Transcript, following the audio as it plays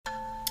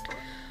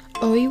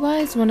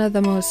Oiwa is one of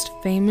the most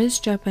famous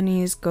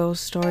Japanese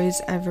ghost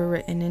stories ever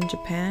written in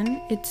Japan.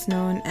 It's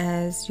known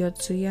as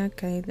Yotsuya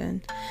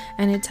Kaiden,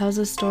 and it tells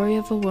a story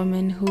of a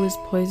woman who was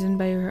poisoned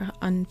by her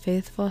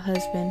unfaithful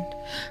husband.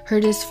 Her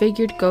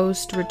disfigured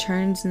ghost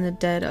returns in the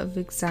dead of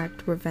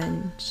exact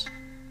revenge.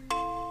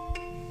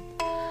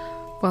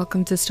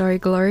 Welcome to Story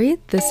Glory.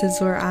 This is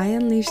where I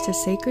unleash the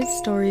sacred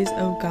stories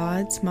of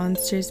gods,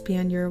 monsters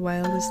beyond your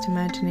wildest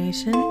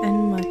imagination,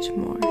 and much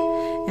more.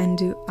 And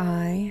do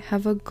I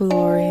have a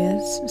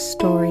glorious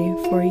story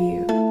for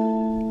you?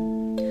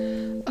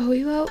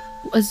 Oiwa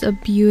was a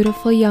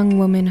beautiful young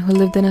woman who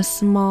lived in a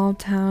small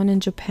town in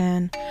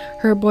Japan.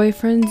 Her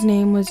boyfriend's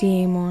name was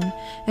Yaemon,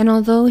 and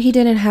although he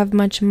didn't have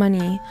much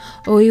money,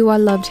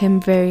 Oiwa loved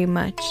him very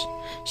much.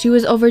 She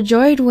was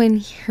overjoyed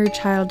when her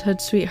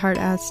childhood sweetheart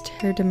asked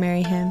her to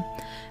marry him.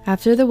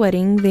 After the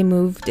wedding, they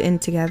moved in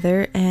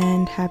together,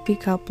 and happy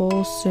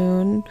couple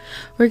soon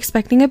were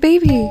expecting a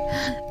baby.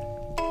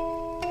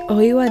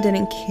 Oiwa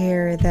didn't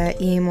care that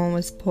Yaemon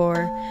was poor,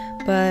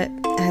 but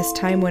as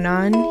time went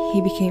on,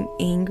 he became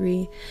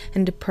angry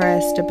and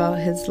depressed about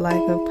his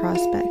lack of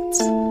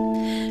prospects.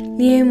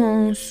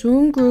 Yaemon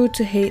soon grew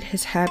to hate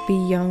his happy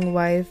young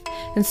wife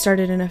and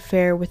started an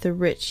affair with a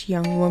rich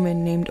young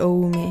woman named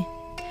Oume.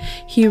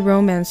 He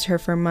romanced her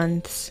for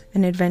months,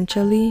 and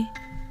eventually,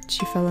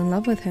 she fell in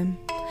love with him,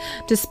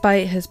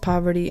 despite his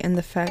poverty and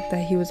the fact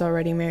that he was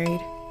already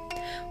married.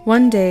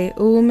 One day,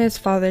 Oume's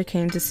father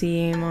came to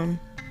see Yaemon.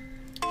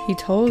 He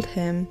told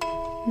him,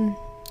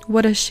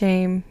 "What a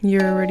shame,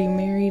 you're already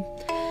married,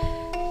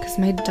 because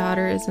my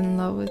daughter is in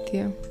love with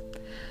you."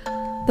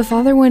 The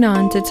father went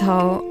on to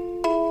tell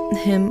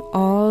him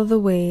all the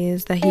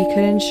ways that he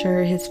could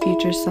ensure his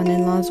future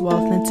son-in-law's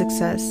wealth and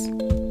success.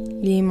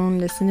 Yaemon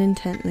listened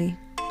intently.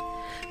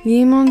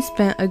 Yaemon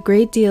spent a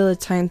great deal of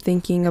time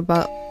thinking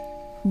about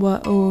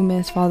what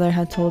Oume's father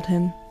had told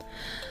him.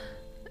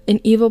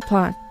 An evil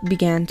plot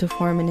began to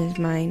form in his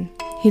mind.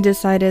 He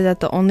decided that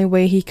the only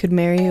way he could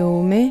marry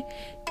Oume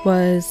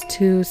was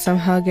to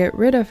somehow get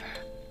rid of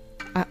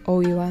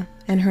Oiwa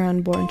and her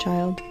unborn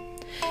child.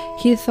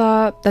 He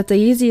thought that the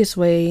easiest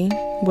way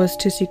was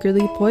to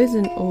secretly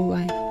poison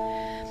Oiwa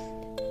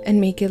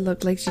and make it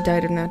look like she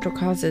died of natural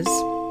causes.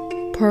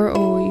 Poor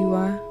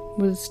Oiwa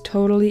was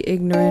totally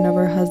ignorant of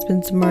her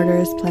husband's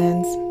murderous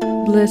plans,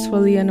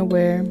 blissfully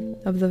unaware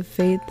of the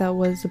fate that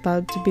was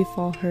about to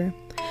befall her.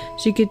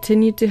 She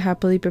continued to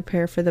happily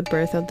prepare for the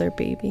birth of their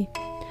baby.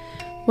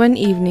 One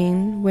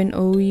evening, when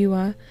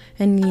Oiwa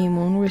and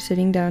Yaemon were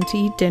sitting down to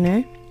eat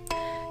dinner,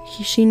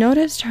 she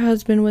noticed her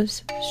husband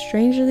was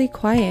strangely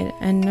quiet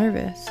and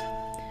nervous.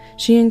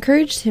 She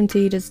encouraged him to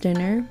eat his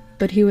dinner,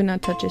 but he would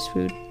not touch his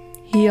food.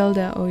 He yelled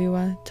at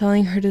Oiwa,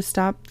 telling her to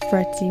stop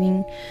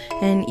fretting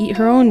and eat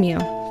her own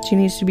meal. She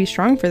needs to be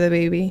strong for the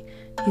baby,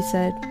 he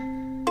said.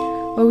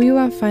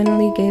 Oiwa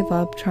finally gave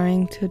up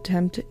trying to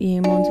tempt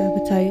Yaemon's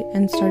appetite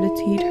and started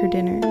to eat her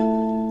dinner.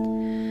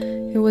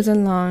 It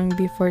wasn't long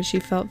before she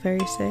felt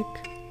very sick.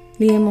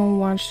 Yaemon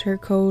watched her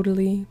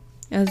coldly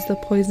as the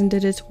poison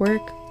did its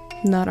work,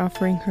 not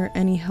offering her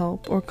any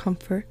help or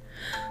comfort.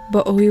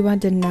 But Oiwa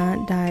did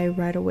not die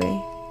right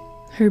away.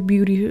 Her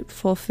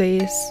beautiful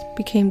face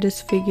became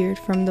disfigured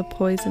from the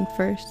poison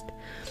first.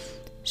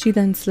 She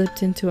then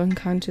slipped into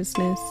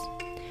unconsciousness.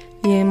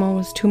 Yaemon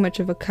was too much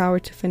of a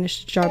coward to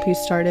finish the job he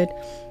started,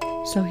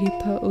 so he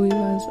put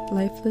Oiwa's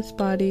lifeless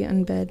body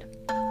on bed.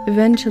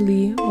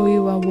 Eventually,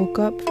 Oiwa woke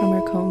up from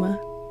her coma,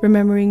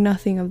 remembering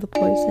nothing of the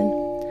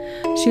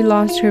poison. She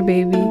lost her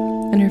baby,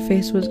 and her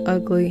face was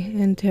ugly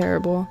and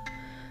terrible.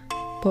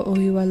 But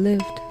Oiwa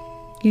lived.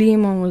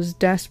 Yaemon was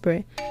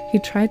desperate. He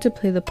tried to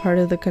play the part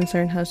of the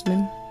concerned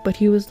husband, but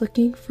he was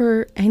looking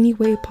for any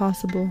way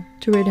possible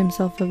to rid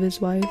himself of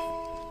his wife.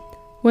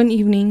 One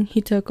evening,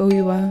 he took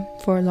Oiwa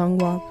for a long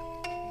walk.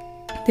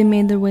 They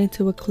made their way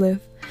to a cliff,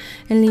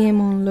 and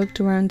Yaemon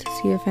looked around to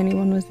see if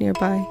anyone was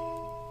nearby.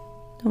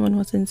 No one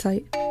was in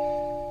sight.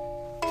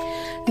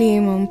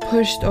 Yaemon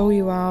pushed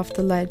Oiwa off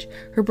the ledge.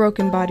 Her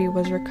broken body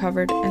was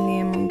recovered, and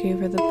Yaemon gave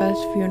her the best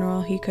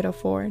funeral he could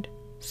afford,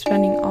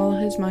 spending all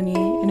his money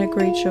in a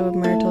great show of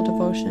marital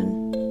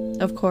devotion.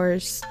 Of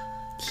course,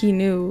 he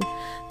knew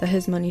that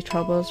his money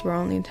troubles were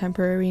only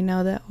temporary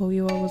now that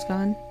Oiwa was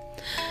gone.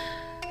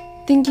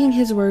 Thinking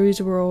his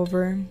worries were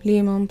over,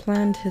 Yaemon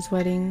planned his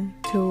wedding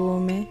to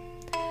Oume.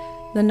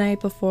 The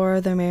night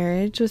before their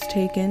marriage was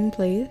taking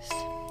place,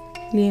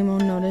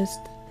 Yaemon noticed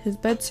his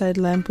bedside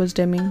lamp was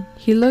dimming.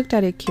 He looked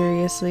at it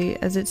curiously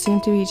as it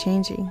seemed to be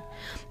changing.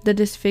 The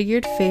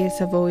disfigured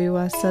face of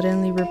Oiwa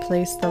suddenly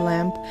replaced the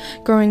lamp,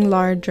 growing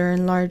larger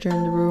and larger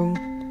in the room.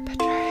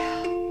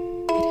 "Betrayal,"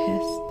 it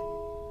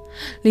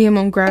hissed.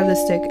 Yaemon grabbed the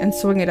stick and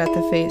swung it at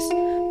the face,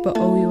 but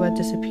Oiwa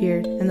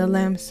disappeared, and the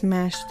lamp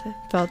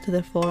fell to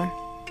the floor.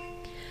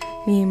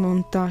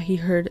 Yaemon thought he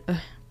heard a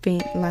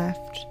faint laugh.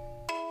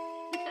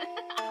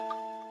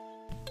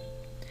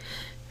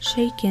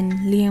 Shaken,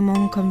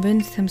 Yaemon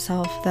convinced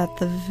himself that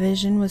the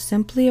vision was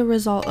simply a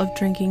result of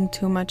drinking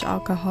too much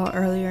alcohol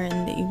earlier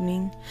in the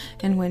evening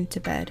and went to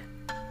bed.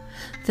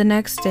 The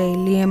next day,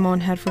 Liemon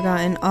had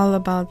forgotten all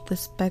about the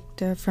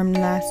specter from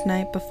last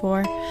night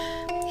before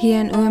he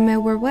and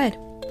Ueme were wed.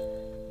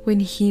 When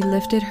he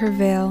lifted her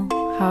veil,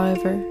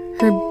 however,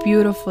 her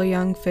beautiful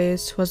young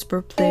face was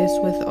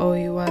replaced with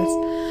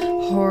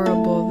Oiwa's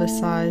horrible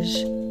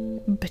visage.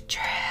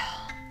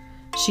 Betrayal,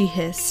 she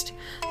hissed.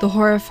 The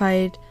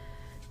horrified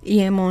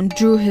Liemon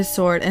drew his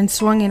sword and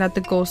swung it at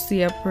the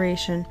ghostly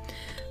apparition,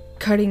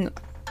 cutting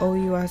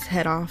Oiwa's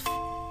head off.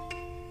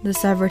 The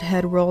severed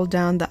head rolled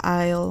down the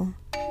aisle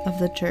of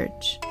the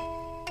church,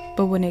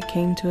 but when it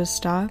came to a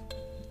stop,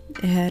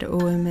 it had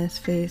Ueme's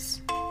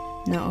face,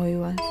 not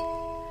Oiwa's.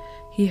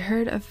 He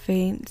heard a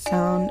faint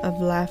sound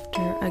of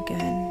laughter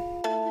again.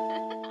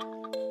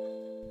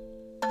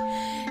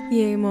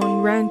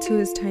 Liemon ran to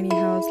his tiny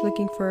house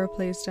looking for a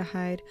place to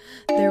hide.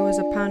 There was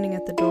a pounding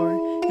at the door,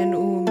 and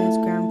Ueme's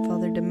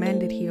grandfather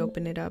demanded he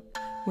open it up.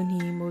 When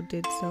Liemon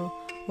did so,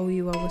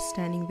 Oiwa was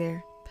standing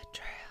there.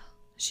 Betrayal,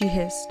 she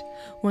hissed.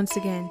 Once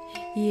again,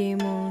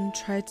 Liemon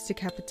tried to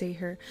decapitate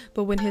her,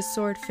 but when his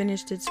sword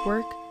finished its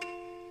work,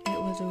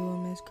 it was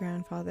Ueme's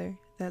grandfather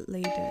that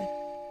lay dead.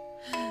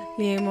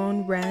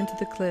 Liemon ran to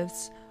the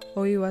cliffs,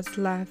 Oiwa's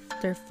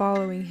laughter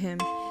following him.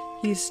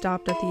 He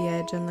stopped at the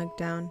edge and looked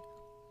down,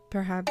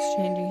 perhaps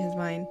changing his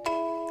mind.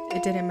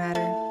 It didn't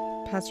matter.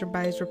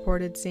 Passerbys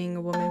reported seeing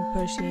a woman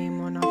push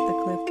Liemon off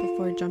the cliff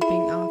before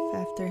jumping off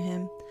after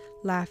him,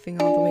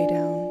 laughing all the way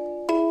down.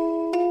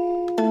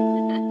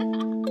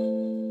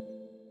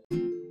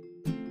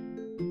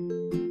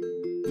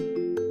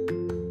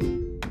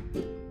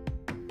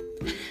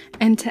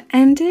 And to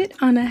end it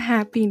on a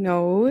happy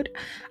note,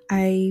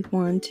 I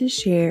want to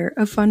share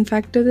a fun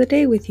fact of the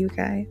day with you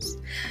guys.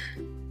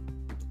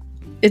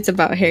 It's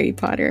about Harry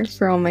Potter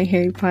for all my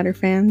Harry Potter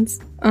fans.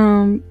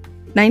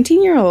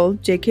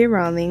 19-year-old J.K.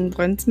 Rowling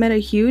once met a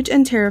huge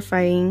and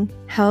terrifying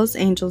Hells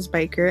Angels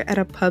biker at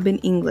a pub in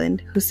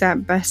England who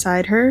sat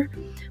beside her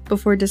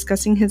before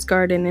discussing his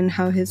garden and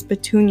how his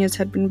petunias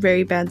had been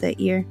very bad that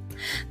year.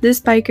 This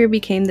biker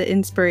became the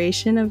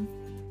inspiration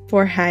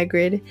for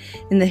Hagrid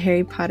in the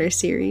Harry Potter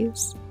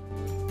series.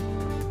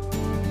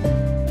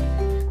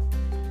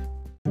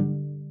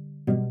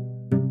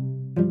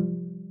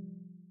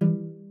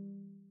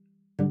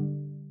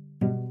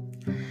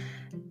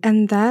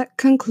 And that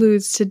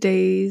concludes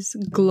today's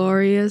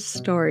glorious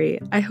story.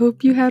 I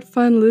hope you had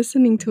fun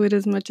listening to it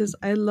as much as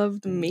I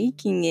loved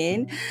making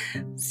it.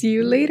 See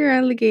you later,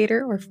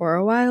 alligator, or for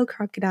a while,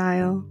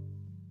 crocodile.